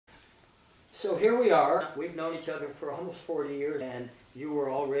So here we are. We've known each other for almost 40 years, and you were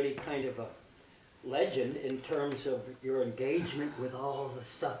already kind of a legend in terms of your engagement with all the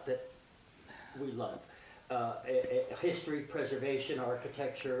stuff that we love. History, preservation,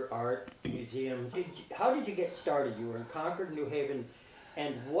 architecture, art, museums. How did you get started? You were in Concord, New Haven,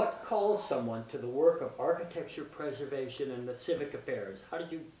 and what calls someone to the work of architecture, preservation, and the civic affairs? How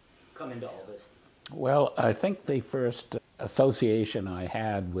did you come into all this? Well, I think the first association I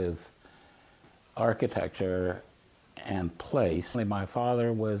had with architecture and place, my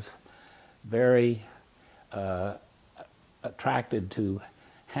father was very attracted to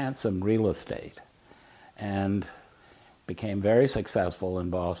handsome real estate and became very successful in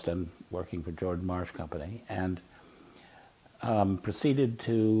Boston working for Jordan Marsh Company, and proceeded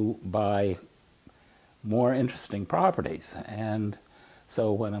to buy more interesting properties. And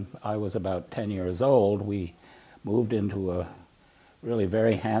so when I was about 10 years old, we moved into a really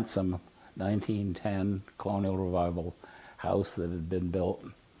very handsome 1910 colonial revival house that had been built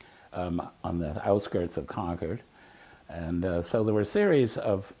on the outskirts of Concord. And so there were a series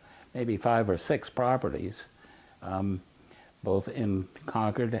of maybe 5 or 6 properties, both in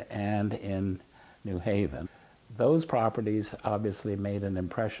Concord and in New Haven. Those properties obviously made an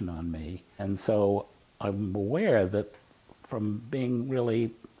impression on me, and so I'm aware that from being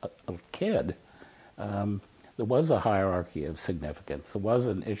really a kid, there was a hierarchy of significance. There was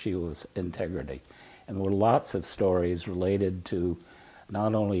an issue of integrity, and there were lots of stories related to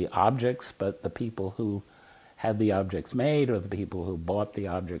not only objects, but the people who had the objects made or the people who bought the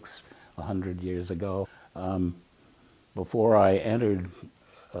objects 100 years ago. Before I entered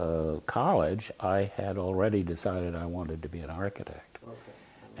college, I had already decided I wanted to be an architect. Okay.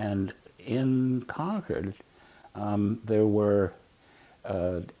 And in Concord, there were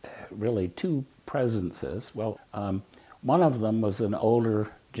really 2 presences. Well, one of them was an older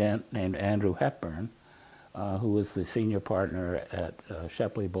gent named Andrew Hepburn, who was the senior partner at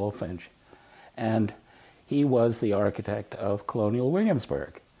Shepley Bullfinch, and he was the architect of Colonial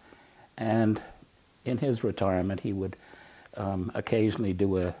Williamsburg. And in his retirement, he would occasionally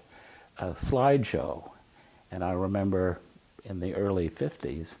do a slideshow. And I remember in the early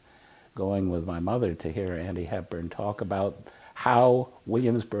 50s going with my mother to hear Andy Hepburn talk about how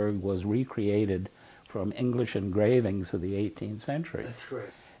Williamsburg was recreated from English engravings of the 18th century. That's great.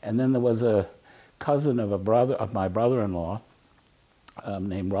 And then there was a cousin of my brother-in-law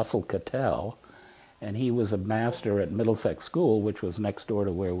named Russell Cattell, and he was a master at Middlesex School, which was next door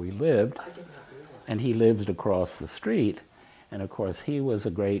to where we lived. I did not realize. And he lived across the street. And of course, he was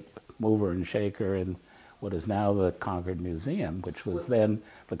a great mover and shaker in what is now the Concord Museum, which was then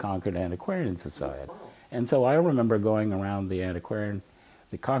the Concord Antiquarian Society. Wow. And so I remember going around the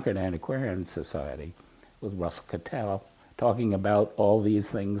Concord Antiquarian Society with Russell Cattell, talking about all these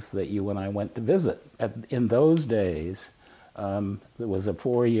things that you and I went to visit. In those days, there was a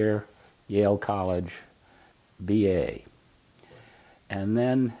 4-year Yale College BA. And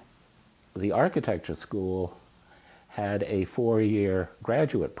then the architecture school had a 4-year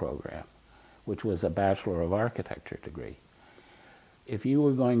graduate program, which was a Bachelor of Architecture degree. If you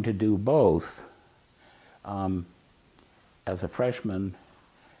were going to do both, as a freshman,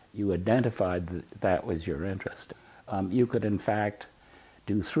 you identified that was your interest. You could, in fact,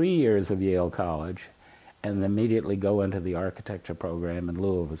 do 3 years of Yale College and immediately go into the architecture program in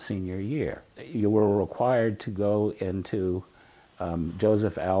lieu of a senior year. You were required to go into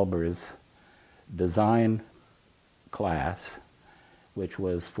Joseph Alber's design class, which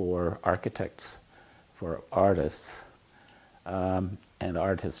was for architects, for artists, and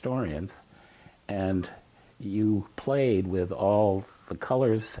art historians, and you played with all the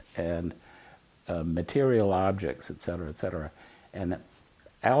colors and material objects, et cetera, et cetera. And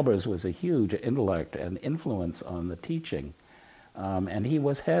Albers was a huge intellect and influence on the teaching, and he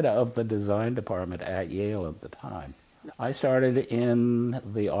was head of the design department at Yale at the time. I started in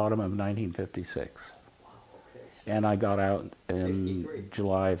the autumn of 1956. And I got out in 63.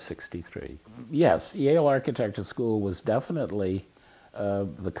 July of '63. Yes, Yale Architecture School was definitely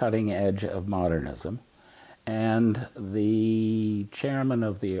the cutting edge of modernism. And the chairman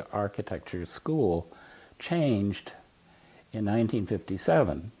of the architecture school changed in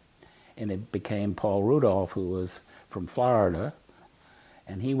 1957. And it became Paul Rudolph, who was from Florida.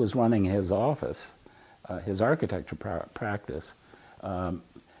 And he was running his office, his architecture practice,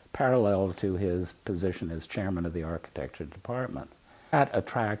 parallel to his position as chairman of the architecture department. That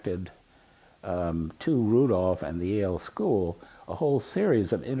attracted to Rudolph and the Yale School a whole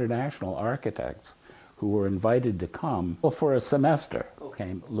series of international architects who were invited to come for a semester.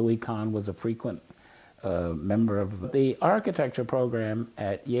 Okay. Louis Kahn was a frequent member of the architecture program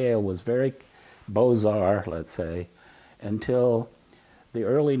at Yale was very Beaux-Arts, let's say, until the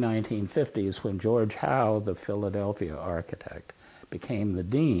early 1950s when George Howe, the Philadelphia architect, became the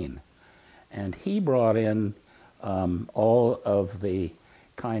dean. And he brought in all of the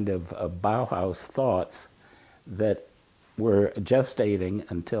kind of Bauhaus thoughts that were gestating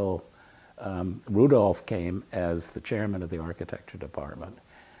until Rudolph came as the chairman of the architecture department.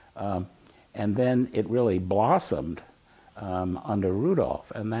 And then it really blossomed under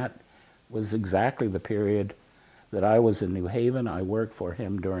Rudolph, and that was exactly the period that I was in New Haven. I worked for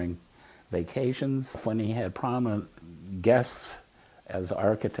him during vacations. When he had prominent guests as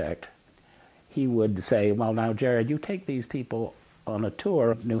architect, he would say, well, now, Jared, you take these people on a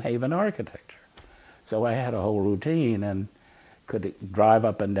tour of New Haven architecture. So I had a whole routine and could drive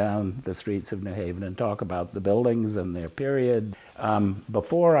up and down the streets of New Haven and talk about the buildings and their period.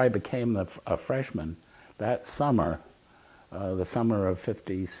 Before I became a freshman, that summer, the summer of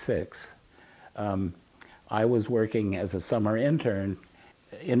 '56, I was working as a summer intern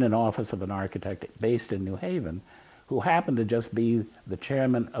in an office of an architect based in New Haven, who happened to just be the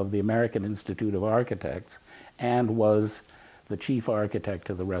chairman of the American Institute of Architects and was the chief architect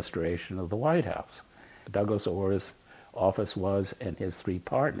of the restoration of the White House. Douglas Orr's office was, and his three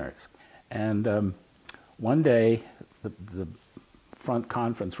partners. And one day, the front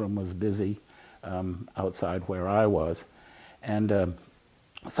conference room was busy outside where I was, and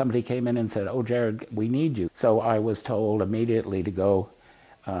somebody came in and said, oh, Jared, we need you. So I was told immediately to go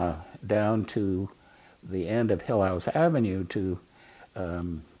down to the end of Hill House Avenue to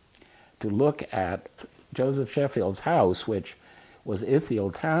look at Joseph Sheffield's house, which was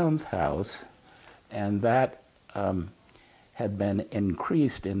Ithiel Town's house, and that had been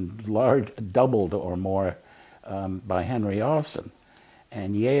increased in doubled or more by Henry Austin.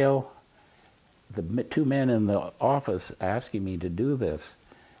 And Yale, the two men in the office asking me to do this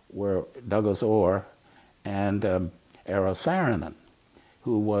were Douglas Orr and Eero Saarinen,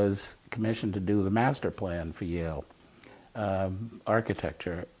 who was commissioned to do the master plan for Yale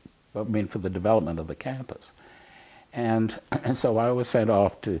architecture, I mean for the development of the campus. And so I was sent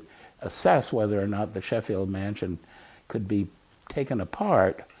off to assess whether or not the Sheffield mansion could be taken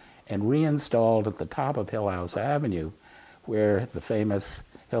apart and reinstalled at the top of Hill House Avenue, where the famous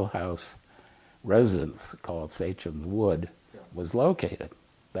Hill House residence called Sachem's Wood was located,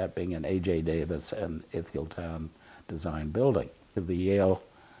 that being an A.J. Davis and Ithiel Town design building. The Yale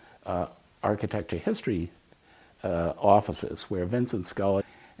architecture history offices, where Vincent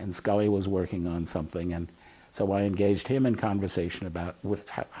Scully was working on something, and so I engaged him in conversation about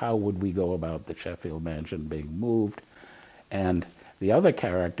how would we go about the Sheffield mansion being moved. And the other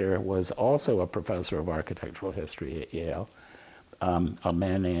character was also a professor of architectural history at Yale, a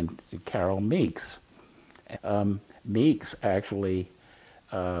man named Carroll Meeks. Meeks actually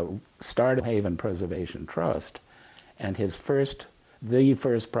started Haven Preservation Trust, and the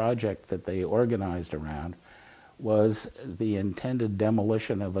first project that they organized around was the intended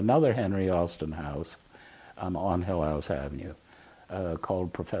demolition of another Henry Austin house on Hill House Avenue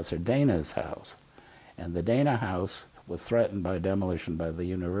called Professor Dana's house. And the Dana house was threatened by demolition by the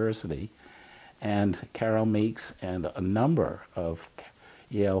university, and Carroll Meeks and a number of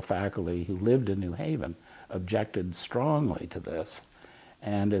Yale faculty who lived in New Haven objected strongly to this,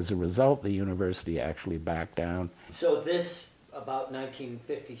 and as a result the university actually backed down. So this, about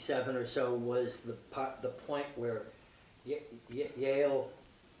 1957 or so, was the point where Yale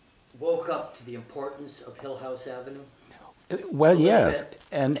woke up to the importance of Hill House Avenue? Well, yes,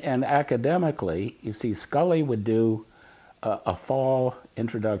 and academically, you see, Scully would do a fall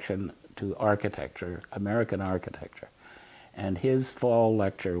introduction to architecture, American architecture, and his fall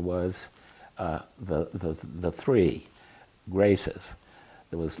lecture was the three graces.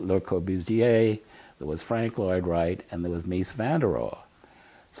 There was Le Corbusier, there was Frank Lloyd Wright, and there was Mies van der Rohe.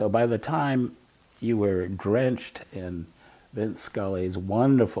 So by the time you were drenched in Vince Scully's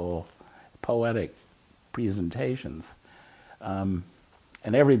wonderful poetic presentations, and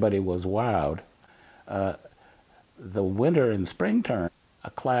everybody was wowed, the winter and spring term, a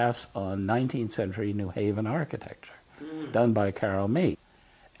class on 19th century New Haven architecture, done by Carroll Meeks.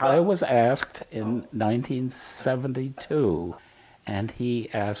 I was asked in 1972, and he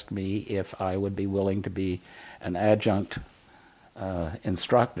asked me if I would be willing to be an adjunct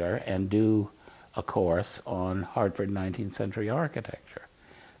instructor and do a course on Hartford 19th century architecture.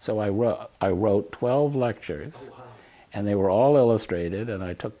 So I wrote 12 lectures, and they were all illustrated, and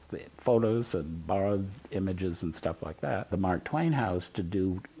I took the photos and borrowed images and stuff like that. The Mark Twain House to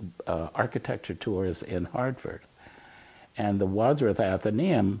do architecture tours in Hartford. And the Wadsworth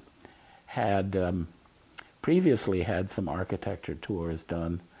Athenaeum had previously had some architecture tours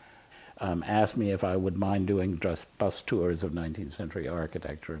done asked me if I would mind doing just bus tours of 19th century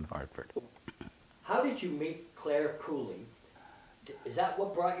architecture in Hartford. How did you meet Claire Cooley? Is that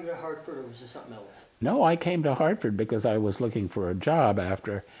what brought you to Hartford, or was there something else? No, I came to Hartford because I was looking for a job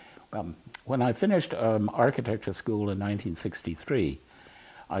after, when I finished architecture school in 1963,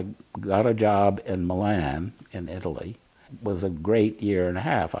 I got a job in Milan, in Italy. It was a great year and a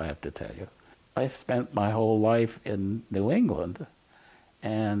half, I have to tell you. I've spent my whole life in New England,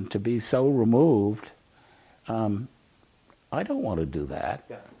 and to be so removed, I don't want to do that.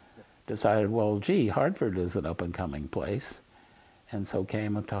 Yeah. Decided, well, gee, Hartford is an up-and-coming place, and so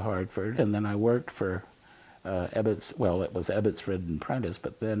came up to Hartford, and then I worked for Ebbets, well, it was Ebbets, Frid and Prentice,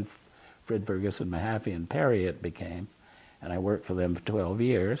 but then Frid, Ferguson, Mahaffey, and Perry it became, and I worked for them for 12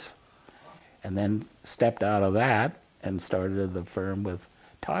 years, and then stepped out of that and started the firm with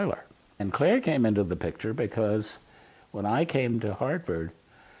Tyler. And Claire came into the picture because when I came to Hartford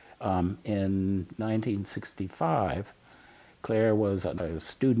in 1965, Claire was a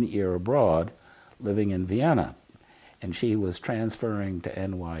student year abroad living in Vienna, and she was transferring to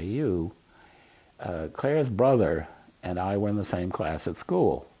NYU. Claire's brother and I were in the same class at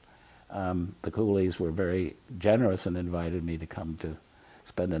school. The Cooleys were very generous and invited me to come to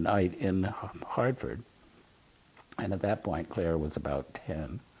spend a night in Hartford. And at that point, Claire was about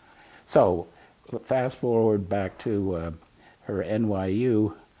 10. So fast forward back to her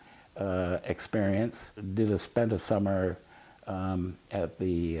NYU experience. Spent a summer at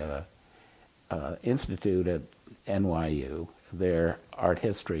the Institute at NYU, their art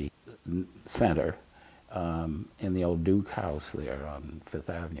history center, in the old Duke House there on Fifth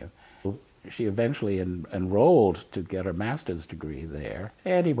Avenue. She eventually enrolled to get her master's degree there.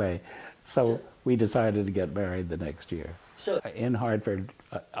 Anyway, so we decided to get married the next year. So in Hartford,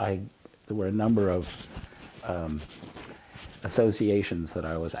 there were a number of associations that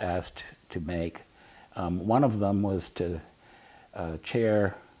I was asked to make. One of them was to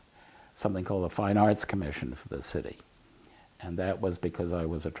chair something called the Fine Arts Commission for the city. And that was because I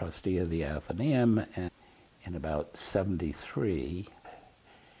was a trustee of the Athenaeum, and in about 73,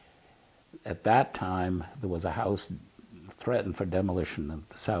 at that time, there was a house threatened for demolition at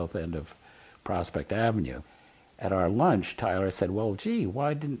the south end of Prospect Avenue. At our lunch, Tyler said, well, gee,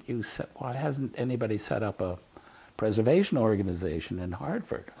 why hasn't anybody set up a preservation organization in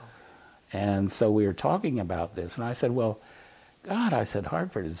Hartford? And so we were talking about this, and I said, well, God, I said,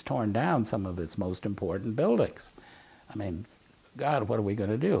 Hartford has torn down some of its most important buildings. I mean, God, what are we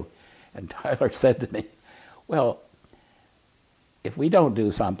going to do? And Tyler said to me, well, if we don't do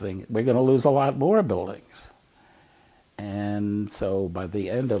something, we're going to lose a lot more buildings. And so by the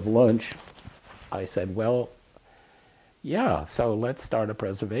end of lunch, I said, well, yeah, so let's start a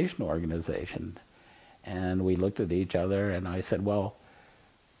preservation organization. And we looked at each other, and I said, well,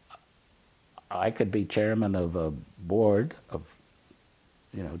 I could be chairman of a board of,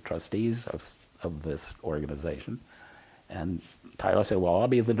 trustees of this organization. And Tyler said, well, I'll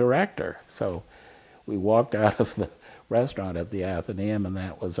be the director. So we walked out of the restaurant at the Athenaeum, and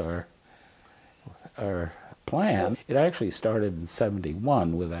that was our plan. It actually started in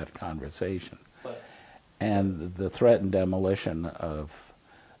 '71 with that conversation. And the threatened demolition of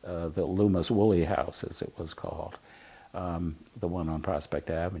the Loomis Woolley House, as it was called, the one on Prospect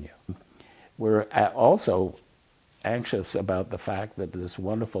Avenue. We're also anxious about the fact that this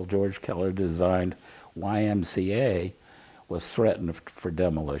wonderful George Keller designed YMCA was threatened for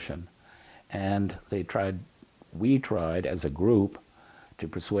demolition. And we tried as a group to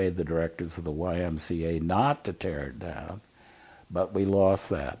persuade the directors of the YMCA not to tear it down, but we lost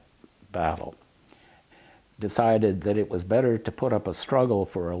that battle. Decided that it was better to put up a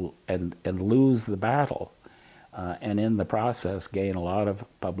struggle and lose the battle, and in the process gain a lot of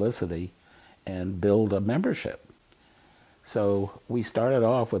publicity and build a membership. So we started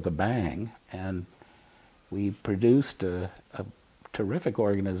off with a bang, and we produced a terrific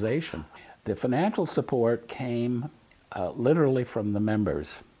organization. The financial support came literally from the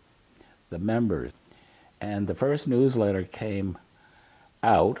members. And the first newsletter came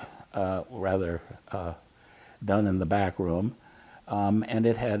out, done in the back room, and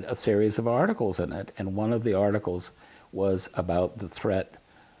it had a series of articles in it, and one of the articles was about the threat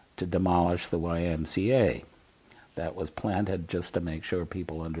to demolish the YMCA. That was planted just to make sure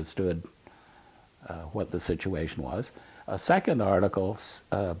people understood what the situation was. A second article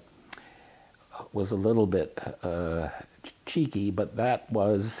was a little bit cheeky, but that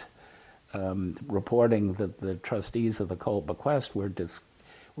was reporting that the trustees of the Cult Bequest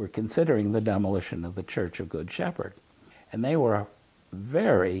were considering the demolition of the Church of Good Shepherd. And they were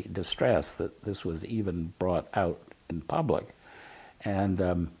very distressed that this was even brought out in public.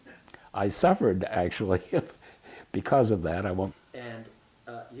 And I suffered actually because of that. I won't. And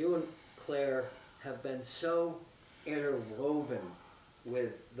you and Claire have been so interwoven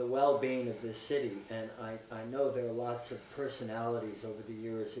with the well-being of this city, and I know there are lots of personalities over the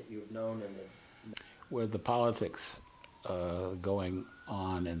years that you've known in the... With the politics going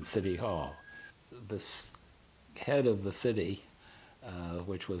on in City Hall, the head of the city,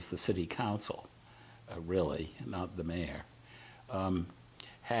 which was the city council, really, not the mayor,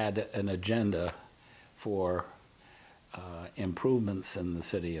 had an agenda for improvements in the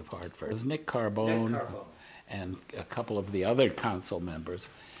city of Hartford. It was Nick Carbone and a couple of the other council members,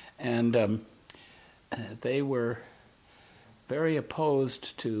 and they were very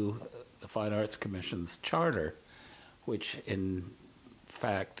opposed to the Fine Arts Commission's charter, which in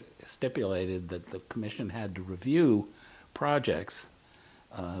fact stipulated that the commission had to review projects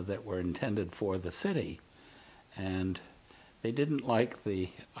that were intended for the city. And they didn't like the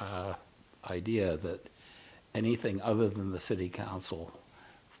idea that anything other than the city council,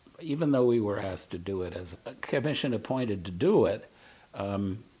 even though we were asked to do it as a commission appointed to do it,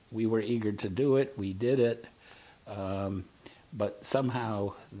 we were eager to do it, we did it, but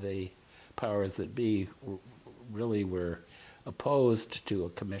somehow the powers that be really were opposed to a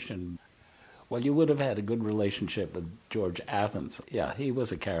commission. Well, you would have had a good relationship with George Athens. Yeah, he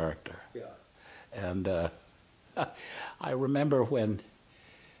was a character. Yeah. And I remember when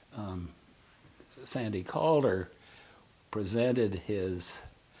Sandy Calder presented his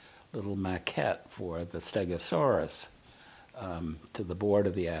little maquette for the Stegosaurus to the board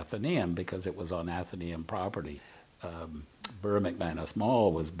of the Athenaeum, because it was on Athenaeum property. Burr McManus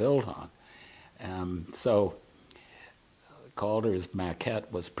Mall was built on. So Calder's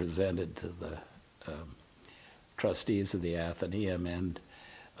maquette was presented to the trustees of the Athenaeum, and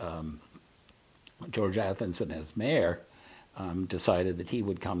George Athenson, as mayor, decided that he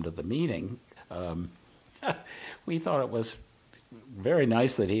would come to the meeting. We thought it was very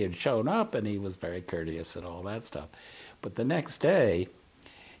nice that he had shown up, and he was very courteous and all that stuff. But the next day,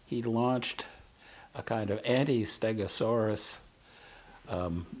 he launched a kind of anti-Stegosaurus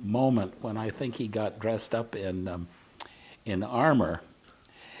moment when I think he got dressed up in armor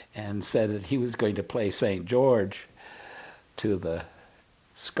and said that he was going to play St. George to the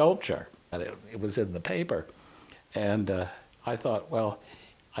sculpture. And it was in the paper. And I thought, well,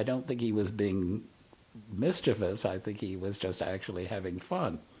 I don't think he was being mischievous. I think he was just actually having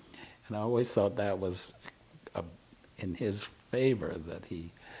fun. And I always thought that was in his favor, that he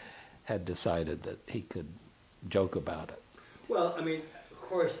had decided that he could joke about it. Well, I mean, of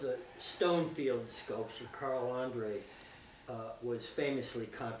course, the Stonefield sculpture, Carl Andre, was famously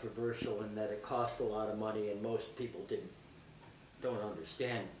controversial in that it cost a lot of money, and most people don't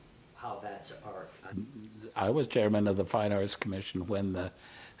understand how that's art. I was chairman of the Fine Arts Commission when the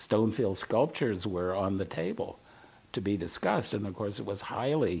Stonefield sculptures were on the table to be discussed, and of course it was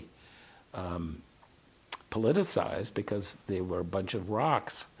highly politicized because they were a bunch of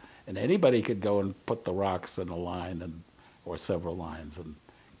rocks, and anybody could go and put the rocks in a line or several lines and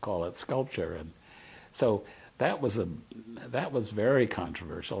call it sculpture. And so that was very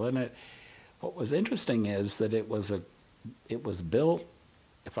controversial. And what was interesting is that it was built,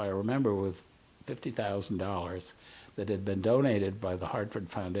 if I remember, with $50,000 that had been donated by the Hartford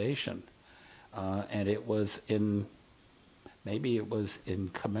Foundation, and maybe it was in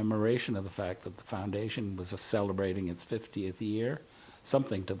commemoration of the fact that the foundation was celebrating its 50th year,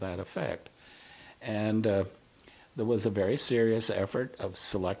 something to that effect. And there was a very serious effort of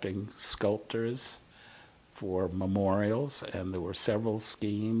selecting sculptors for memorials, and there were several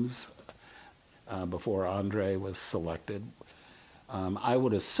schemes before Andre was selected. I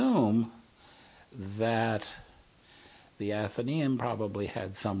would assume that the Athenaeum probably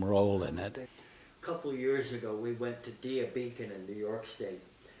had some role in it. A couple of years ago, we went to Dia Beacon in New York State,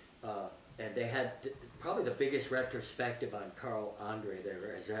 and they had probably the biggest retrospective on Carl Andre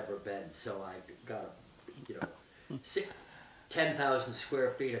there has ever been. So I got 10,000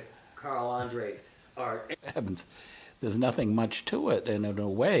 square feet of Carl Andre art. Heavens, there's nothing much to it, and in a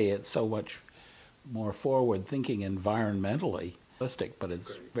way, it's so much more forward-thinking environmentally, but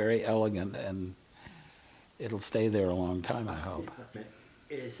it's very elegant, and it'll stay there a long time, I hope.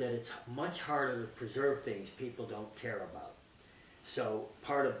 Is that it's much harder to preserve things people don't care about. So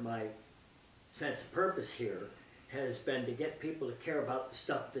part of my sense of purpose here has been to get people to care about the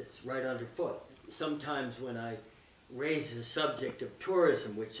stuff that's right underfoot. Sometimes when I raise the subject of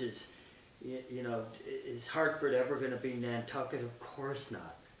tourism, which is, is Hartford ever going to be Nantucket? Of course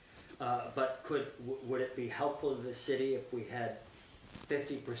not. But would it be helpful to the city if we had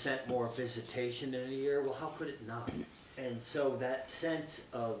 50% more visitation in a year? Well, how could it not? And so that sense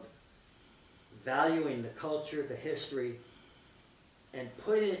of valuing the culture, the history, and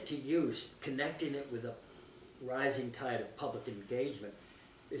putting it to use, connecting it with a rising tide of public engagement,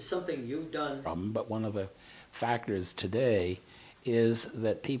 is something you've done. But one of the factors today is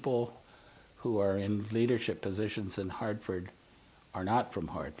that people who are in leadership positions in Hartford are not from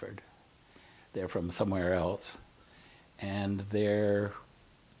Hartford. They're from somewhere else, and their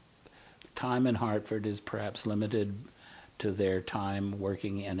time in Hartford is perhaps limited to their time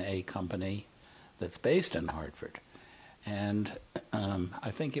working in a company that's based in Hartford. And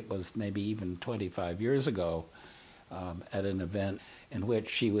I think it was maybe even 25 years ago at an event in which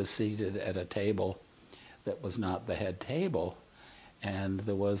she was seated at a table that was not the head table, and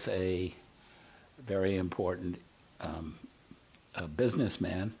there was a very important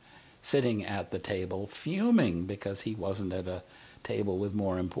businessman sitting at the table fuming because he wasn't at a table with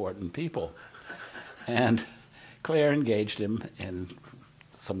more important people. And Claire engaged him in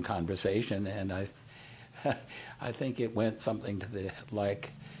some conversation, and I think it went something to the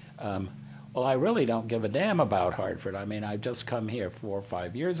like, well, I really don't give a damn about Hartford. I mean, I've just come here 4 or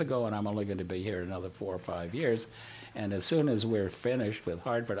 5 years ago, and I'm only going to be here another 4 or 5 years. And as soon as we're finished with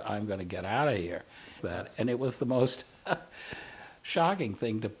Hartford, I'm going to get out of here. And it was the most shocking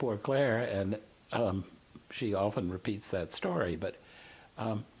thing to poor Claire, and she often repeats that story. But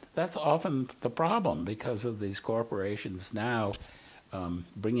that's often the problem because of these corporations now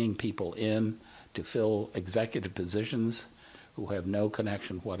bringing people in to fill executive positions who have no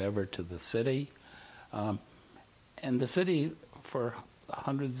connection whatever to the city. And the city, for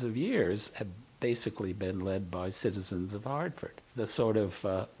hundreds of years, have basically been led by citizens of Hartford. The sort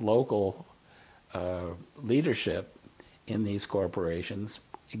of local leadership in these corporations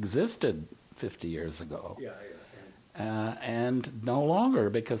existed 50 years ago. Yeah. And no longer,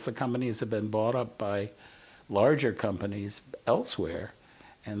 because the companies have been bought up by larger companies elsewhere.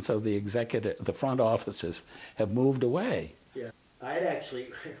 And so the front offices have moved away. Yeah, I had actually,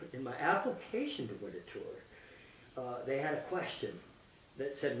 in my application to win a tour, they had a question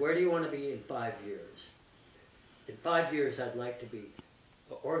that said, where do you want to be in 5 years? In 5 years, I'd like to be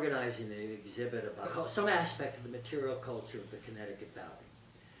organizing an exhibit about some aspect of the material culture of the Connecticut Valley.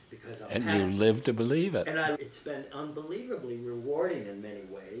 Because And you live to believe it. And it's been unbelievably rewarding in many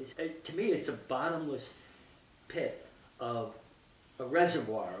ways. To me, it's a bottomless pit of a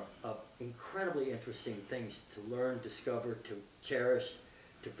reservoir of incredibly interesting things to learn, discover, to cherish,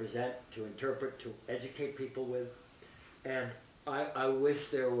 to present, to interpret, to educate people with. And I wish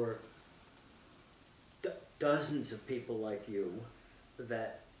there were dozens of people like you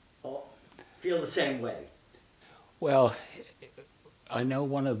that all feel the same way. Well, I know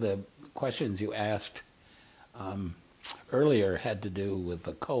one of the questions you asked earlier had to do with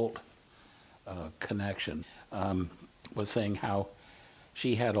the cult connection, was saying how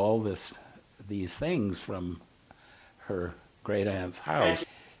she had all these things from her great-aunt's house.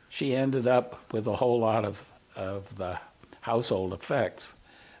 She ended up with a whole lot of the household effects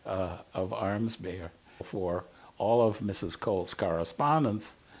of Armsby for all of Mrs. Colt's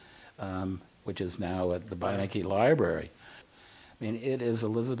correspondence, which is now at the Beinecke Library. I mean, it is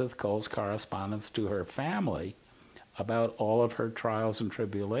Elizabeth Colt's correspondence to her family about all of her trials and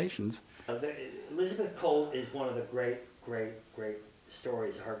tribulations. Elizabeth Colt is one of the great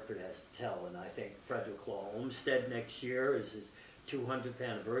stories Hartford has to tell, and I think Frederick Law Olmsted next year is his 200th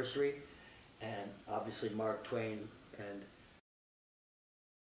anniversary, and obviously Mark Twain and